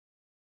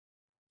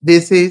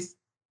This is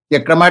a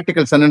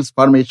grammatical sentence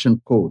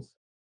formation course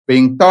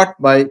being taught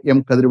by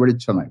M. Kadirvadi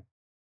Chennai.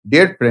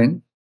 Dear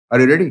friend, are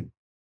you ready?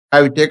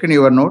 Have you taken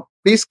your note?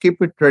 Please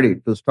keep it ready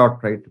to start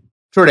writing.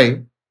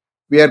 Today,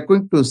 we are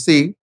going to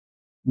see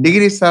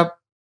degrees of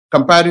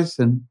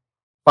comparison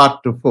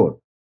part 4.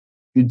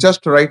 You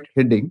just write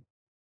heading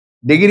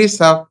degrees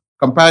of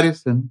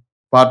comparison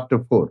part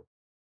 4.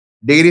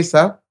 Degrees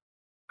of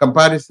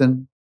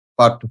comparison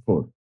part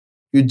 4.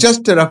 You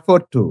just refer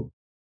to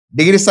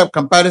degrees of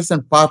comparison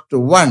part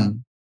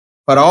 1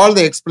 for all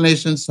the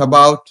explanations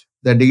about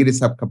the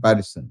degrees of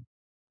comparison.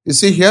 You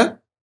see here,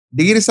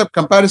 degrees of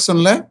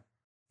comparisonல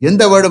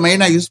எந்த word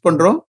மெயினா use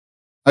பண்றோம்?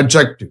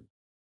 Adjective.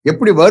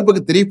 எப்படி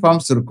வேர்புக்கு 3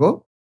 forms இருக்கோ,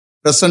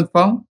 present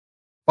form,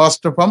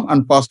 past form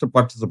and past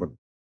participle.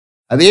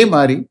 அதே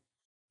மாதிரி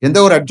எந்த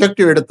ஒரு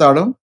adjective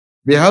எடுத்தாலும்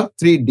we have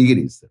 3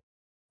 degrees.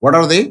 What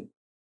are they?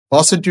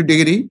 Positive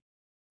degree,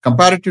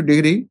 comparative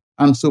degree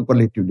and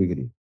superlative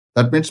degree.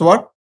 That means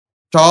what?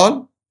 Tall,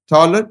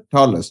 taller,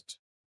 tallest.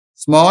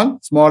 Small,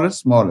 smaller,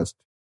 smallest.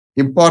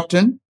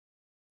 Important,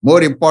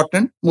 more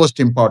important, most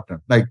important.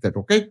 Like that,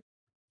 okay?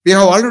 We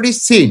have already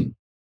seen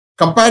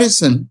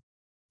comparison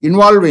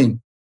involving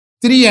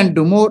 3 and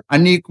more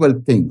unequal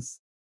things.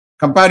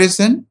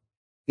 Comparison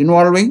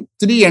involving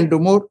 3 and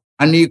more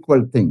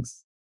unequal things.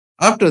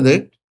 After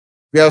that,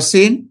 we have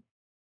seen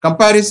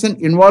comparison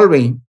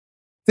involving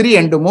 3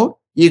 and more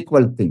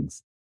equal things.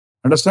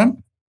 Understand?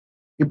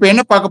 இப்போ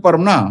என்ன பார்க்க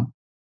போறோம்னா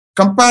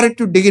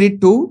comparative degree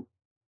to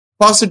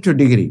positive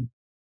degree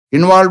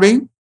involving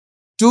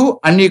 2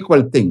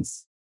 unequal things.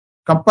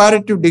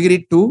 Comparative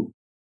degree to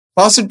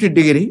positive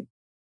degree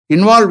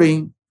involving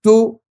 2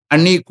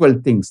 unequal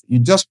things. You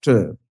just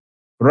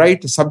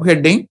write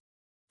subheading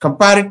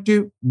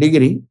comparative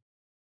degree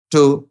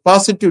to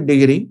positive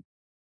degree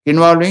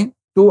involving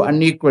 2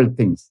 unequal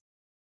things.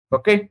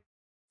 Okay?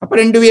 அப்ப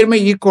ரெண்டு பேருமே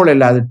equal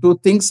இல்ல. அது 2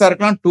 திங்ஸா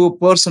இருக்கலாம், 2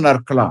 பர்சனா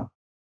இருக்கலாம்.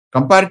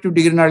 கம்பேரிட்டிவ்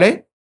டிகிரினாலே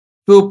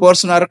 2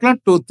 பர்சனா இருக்கலாம்,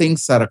 2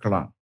 திங்ஸா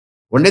இருக்கலாம்.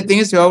 Only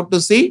thing is you have to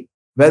see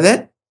whether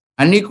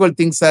unequal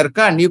திங்ஸா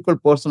இருக்கா, unequal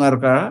பர்சனா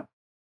இருக்கா,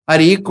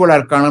 ஆர் ஈக்குவலா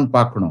இருக்கான்னு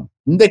பார்க்கணும்.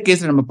 இந்த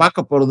கேஸ்ல நம்ம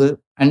பார்க்க போறது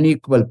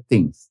unequal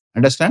things.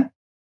 Understand?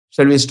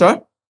 Shall we start?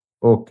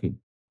 Okay.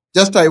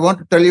 Just I want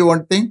to tell you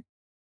one thing.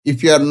 If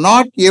you are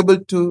not able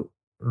to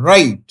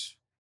write,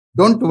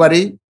 don't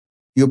worry.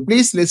 You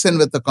please listen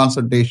with the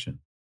concentration.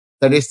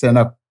 That is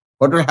enough.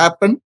 What will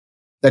happen?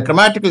 The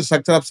grammatical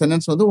structure of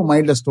sentence will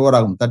mind store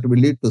agum. That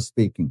will lead to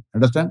speaking.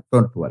 Understand?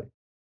 Don't worry.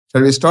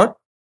 Shall we start?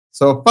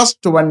 So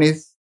first one is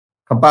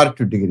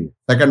comparative degree.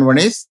 Second one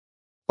is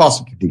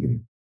positive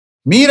degree.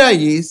 Meera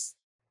is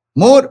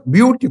more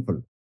beautiful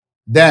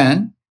than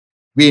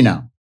Veena.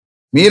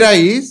 Meera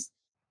is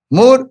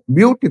more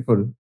beautiful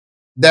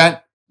than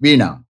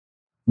Veena.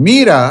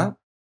 Meera,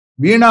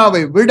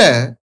 Veenaவை விட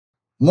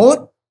more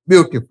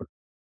beautiful.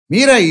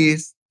 Meera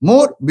is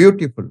more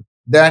beautiful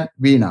than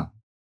Veena.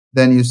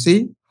 Then you see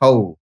how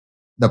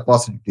the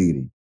positive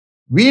degree.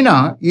 Veena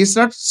is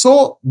not so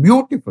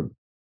beautiful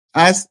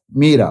as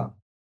Meera.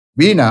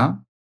 Veena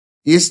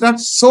is not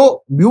so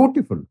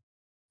beautiful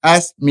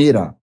as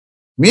Meera.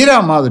 Meera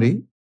மாதிரி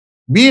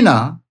Veena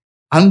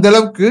அந்த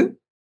அளவுக்கு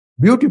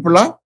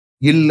பியூட்டிஃபுல்லா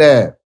இல்ல.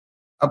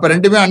 அப்ப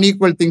ரெண்டுமே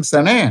unequal things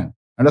தானே.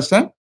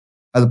 Understand?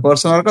 அது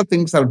பர்சனலா இருக்க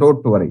things are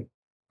don't worry.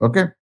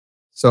 Okay?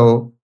 So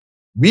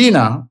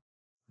Veena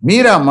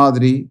Meera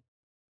மாதிரி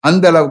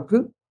அந்த அளவுக்கு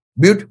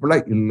பியூட்டிஃபுல்லா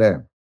இல்ல.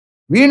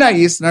 Veena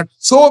is not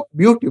so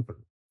beautiful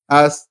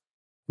as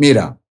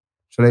Meera.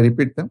 Shall I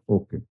repeat them?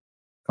 Okay.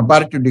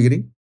 Comparative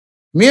degree.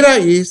 Meera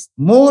is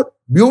more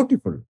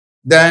beautiful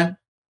than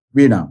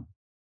Veena.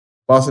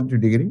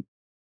 Positive degree.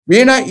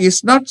 Veena is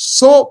not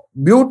so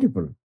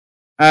beautiful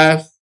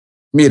as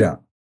Meera.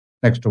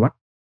 Next one.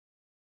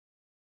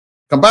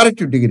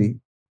 Comparative degree.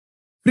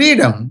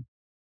 Freedom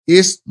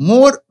is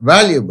more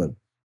valuable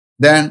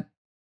than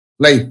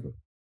life.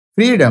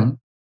 Freedom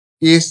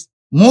is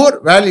more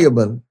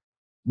valuable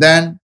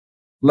than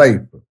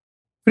life.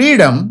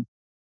 Freedom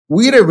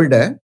உயிரை விட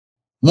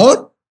more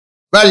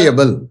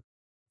valuable.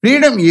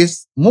 Freedom is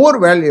more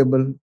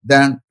valuable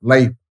than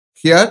life.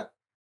 Here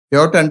you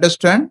have to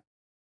understand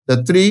the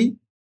 3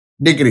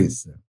 degrees.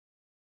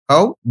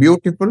 How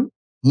beautiful,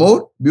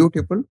 more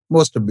beautiful,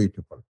 most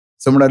beautiful.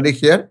 Similarly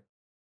here,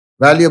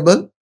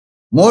 valuable,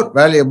 more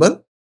valuable,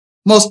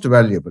 most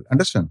valuable.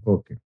 Understand?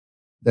 Okay.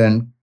 Then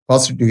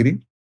positive degree.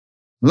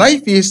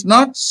 Life is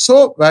not so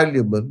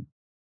valuable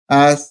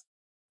as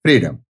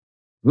freedom.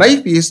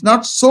 Life is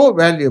not so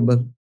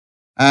valuable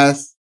as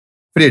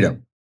freedom.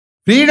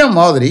 Freedom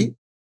மாதிரி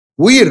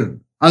உயிர்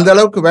அந்த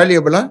அளவுக்கு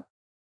வேல்யூபிளா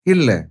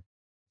இல்ல.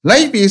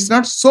 Life is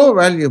not so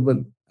valuable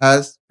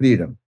as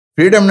freedom.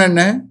 Freedom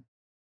என்ன?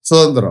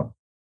 சுதந்திரம்.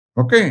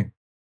 Okay?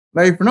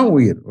 Lifeனா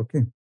உயிர்.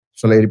 Okay?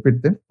 Shall I repeat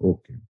them?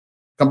 Okay.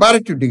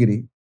 Comparative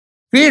degree.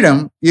 Freedom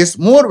is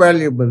more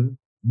valuable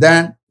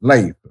than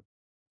life.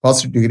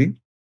 Positive degree.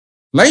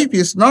 Life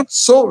is not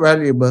so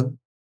valuable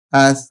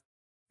as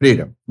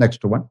freedom.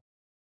 Next one.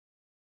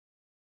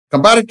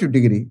 Comparative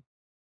degree.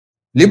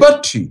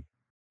 Liberty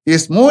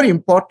is more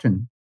important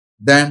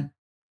than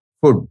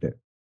food.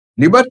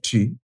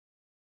 liberty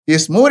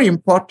is more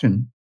important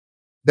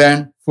than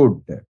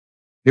food.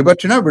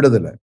 Libertyனா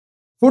விடுதலை.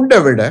 Food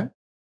விட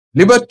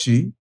liberty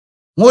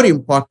more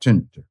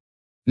important.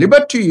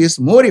 Liberty is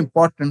more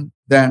important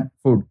than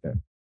food.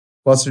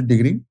 Positive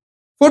degree.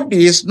 Food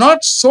is not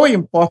so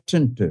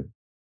important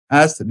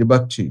as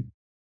liberty.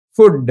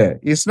 Food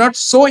is not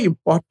so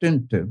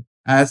important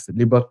as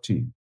liberty.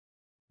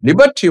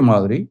 Liberty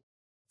மாதிரி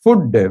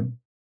food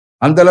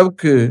அந்த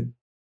அளவுக்கு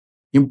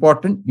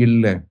important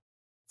இல்லை.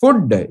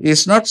 Food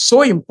is not so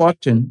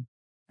important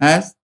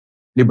as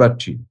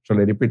liberty. Shall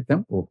I repeat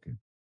them? Okay.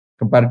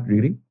 Comparative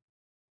degree.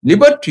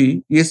 Liberty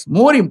is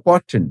more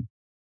important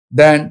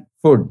than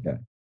food.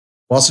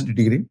 Positive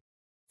degree.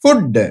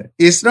 Food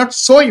is not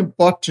so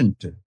important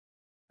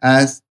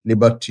as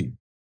liberty.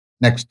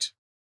 Next.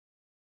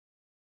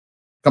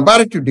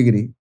 Comparative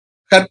degree.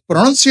 Her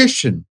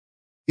pronunciation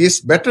is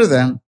better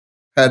than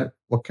her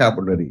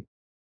vocabulary.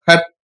 Her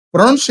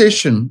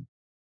pronunciation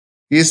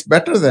is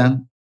better than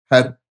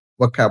her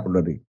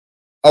vocabulary.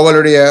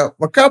 அவளுடைய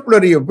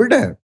vocabulary விட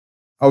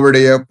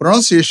அவளுடைய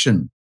pronunciation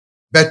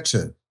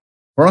better.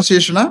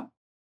 pronunciation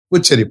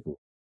உச்சரிப்பு.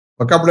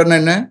 vocabulary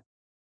என்ன?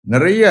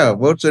 நிறைய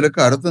வேர்ட்ஸ்களுக்கு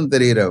அர்த்தம்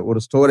தெரிகிற ஒரு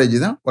storage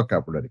தான்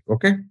vocabulary.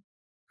 Okay.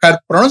 Her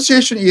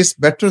pronunciation is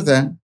better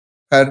than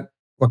her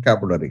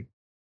vocabulary.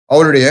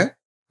 அவளுடைய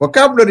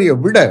vocabulary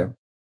விட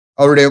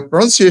அவளுடைய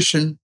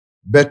pronunciation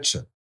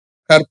better.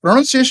 Her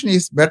pronunciation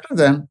is better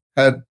than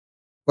her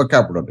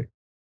vocabulary.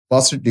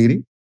 Positive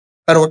degree.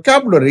 Her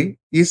vocabulary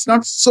is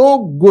not so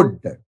good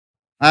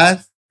as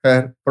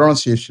her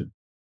pronunciation.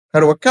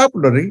 Her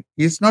vocabulary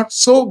is not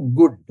so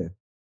good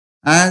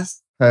as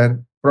her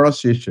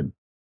pronunciation.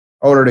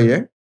 அவருடைய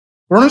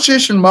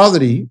pronunciation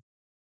மாதிரி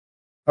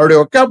அவருடைய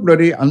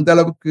vocabulary அந்த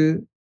அளவுக்கு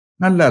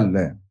நல்லா இல்ல.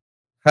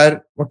 Her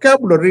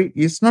vocabulary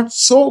is not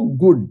so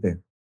good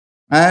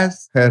as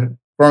her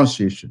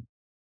pronunciation.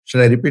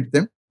 Shall I repeat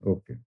them?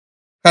 Okay.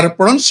 Her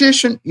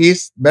pronunciation is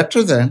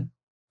better than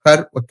her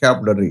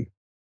vocabulary.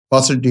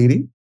 Positive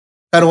degree.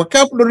 Her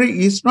vocabulary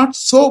is not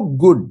so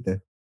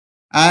good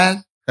as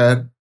her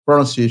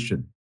pronunciation.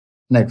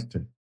 Next.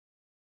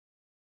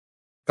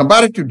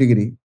 Comparative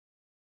degree.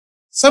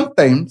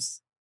 Sometimes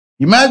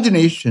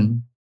imagination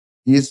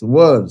is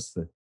worse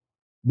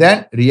than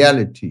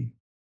reality.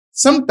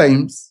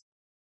 Sometimes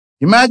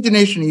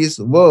imagination is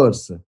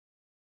worse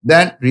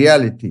than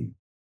reality.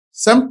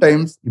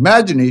 Sometimes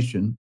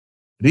imagination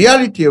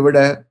reality விட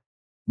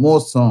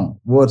மோசம்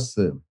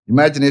worse.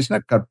 Imagination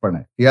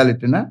கற்பனை,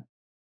 reality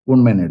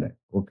உண்மை நிலை.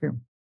 Okay.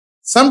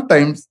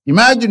 Sometimes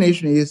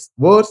imagination is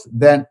worse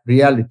than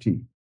reality.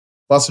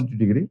 Positive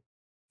degree.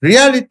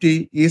 Reality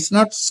is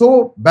not so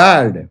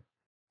bad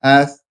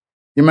as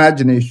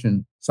imagination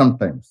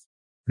sometimes.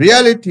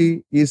 Reality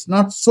is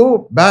not so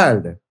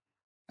bad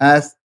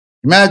as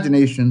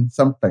imagination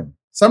sometimes.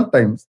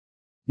 Sometimes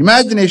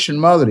imagination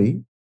மாதிரி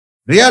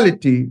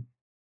reality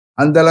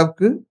அந்த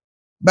அளவுக்கு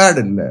bad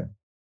இல்லை.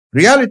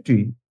 Reality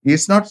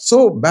is not so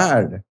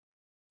bad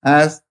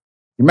as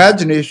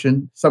imagination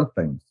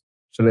sometimes.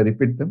 Shall I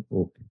repeat them?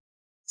 Okay.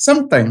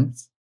 Sometimes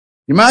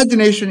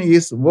imagination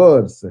is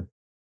worse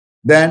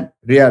than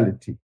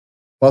reality.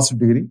 Positive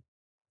degree.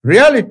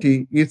 Reality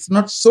is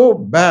not so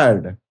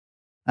bad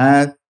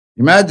as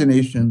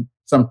imagination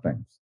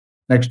sometimes.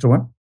 Next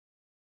one.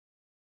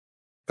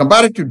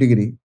 Comparative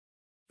degree.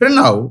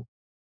 Pranav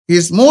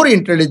is more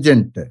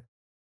intelligent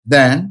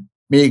than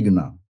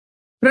Meghna.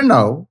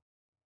 Pranav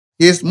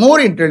is more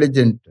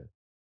intelligent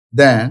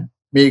than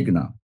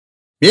Meghna.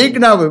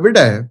 Meghnaவை விட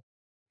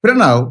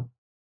Pranav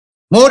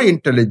more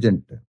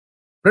intelligent.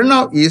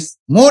 Pranav is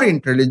more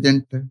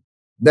intelligent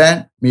than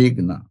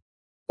Meghna.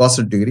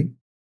 Positive degree.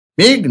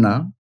 Meghna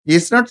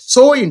is not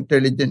so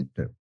intelligent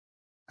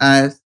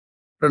as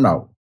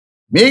Pranav.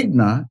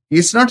 Meghna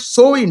is not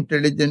so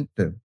intelligent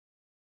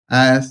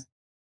as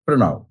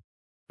Pranav.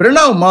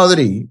 Pranav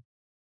மாதிரி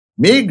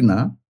Meghna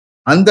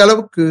அந்த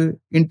அளவுக்கு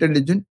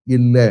intelligent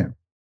இல்லை.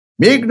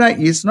 Meghna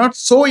is not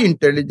so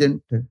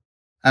intelligent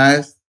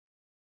as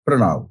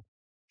Pranav.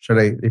 Shall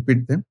I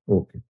repeat them?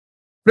 Okay.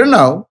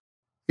 Pranav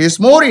is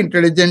more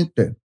intelligent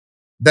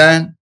than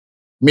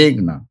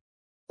Meghna.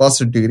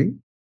 Positive degree.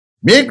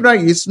 Meghna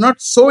is not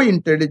so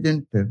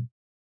intelligent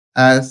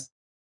as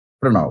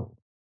Pranav.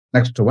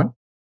 Next one.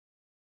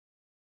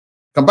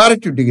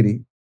 Comparative degree.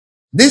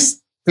 This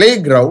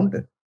playground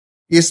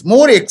is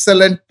more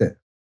excellent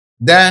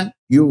than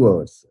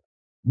yours.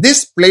 This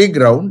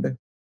playground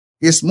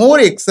is more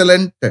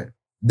excellent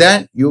than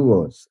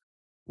yours.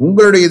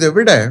 உங்களுடையதை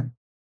விட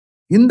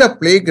இந்த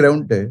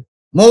playground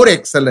more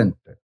excellent.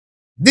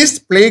 This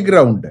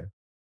playground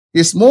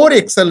is more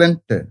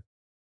excellent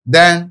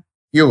than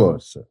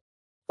yours.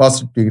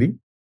 Positive degree.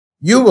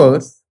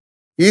 Yours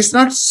is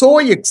not so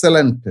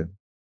excellent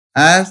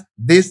as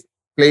this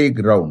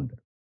playground.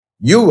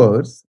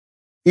 Yours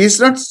is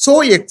not so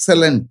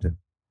excellent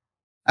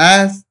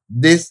as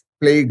this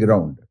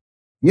playground.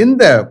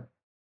 இந்த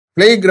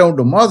playground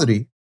மாதிரி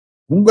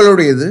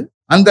உங்களுடையது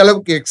அந்த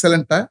அளவுக்கு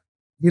எக்ஸலண்டா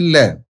இல்ல.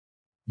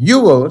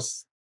 Yours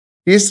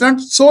is not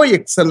so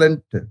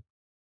excellent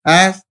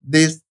as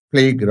this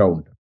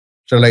playground.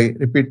 Shall I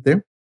repeat them?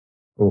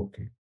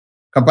 Okay.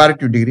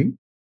 Comparative degree.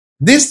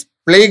 This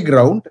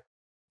playground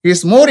is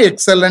more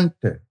excellent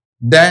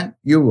than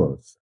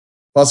yours.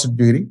 Positive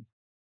degree.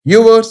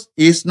 Yours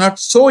is not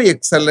so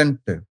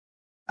excellent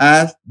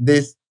as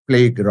this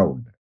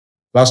playground.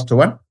 Last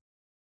one.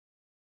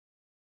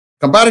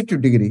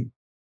 Comparative degree.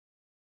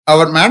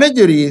 Our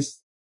manager is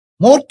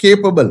more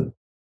capable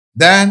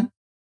than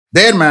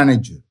their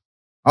manager.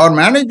 Our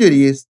manager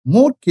is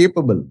more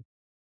capable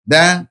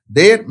than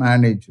their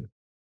manager.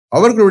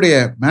 அவர்களுடைய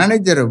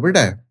மேனேஜரை விட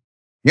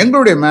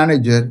எங்களுடைய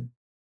manager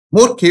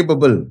மோர்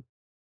capable,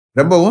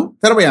 ரொம்பவும்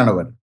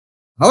திறமையானவர்.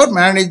 அவர்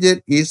manager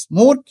is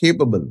more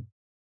capable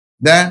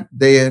than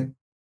there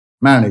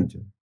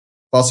manager.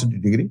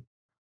 Positive degree.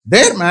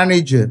 There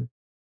manager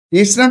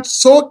is not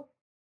so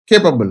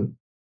capable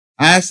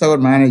as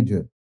our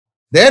manager.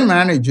 There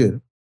manager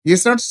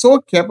is not so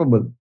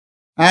capable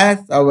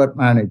as our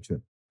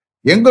manager.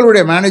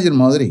 எங்களுடைய manager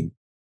மாதிரி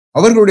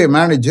அவர்களுடைய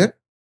manager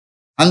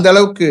அந்த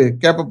அளவுக்கு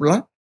கேப்பபிளா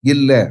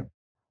இல்லை.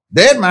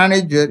 தேர்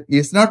manager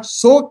is not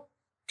so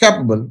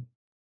capable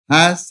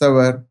as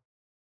our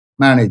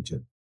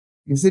manager.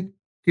 Is it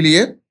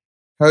clear?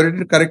 Have you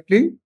written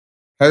correctly?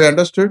 Have you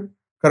understood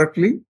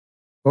correctly?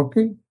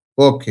 Okay.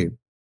 Okay.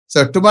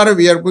 So tomorrow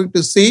we are going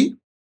to see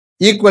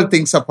equal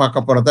things of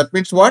பார்க்க போறோம். That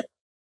means what?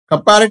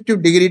 Comparative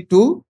degree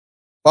to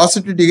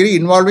positive degree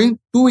involving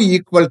two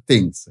equal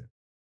things.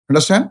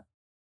 Understand?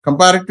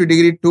 Comparative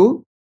degree to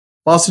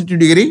positive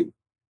degree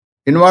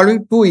involving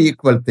two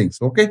equal things.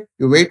 Okay?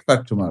 You wait for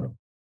tomorrow.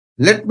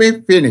 Let me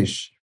finish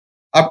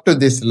up to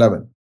this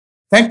level.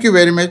 Thank you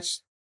very much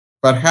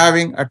for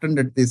having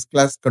attended this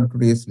class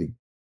continuously.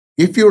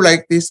 If you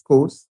like this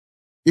course,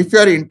 if you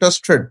are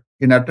interested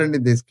in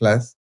attending this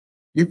class,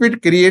 if it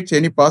creates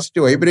any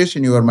positive vibration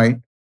in your mind,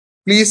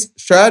 please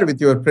share with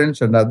your friends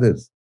and others.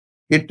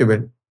 It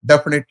will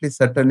definitely,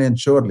 certainly and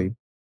surely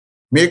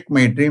make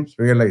my dreams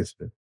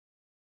realized.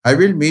 I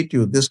will meet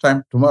you this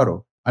time tomorrow.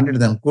 Until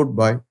then,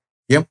 goodbye.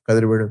 M.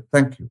 Kadrivedu.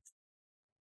 Thank you.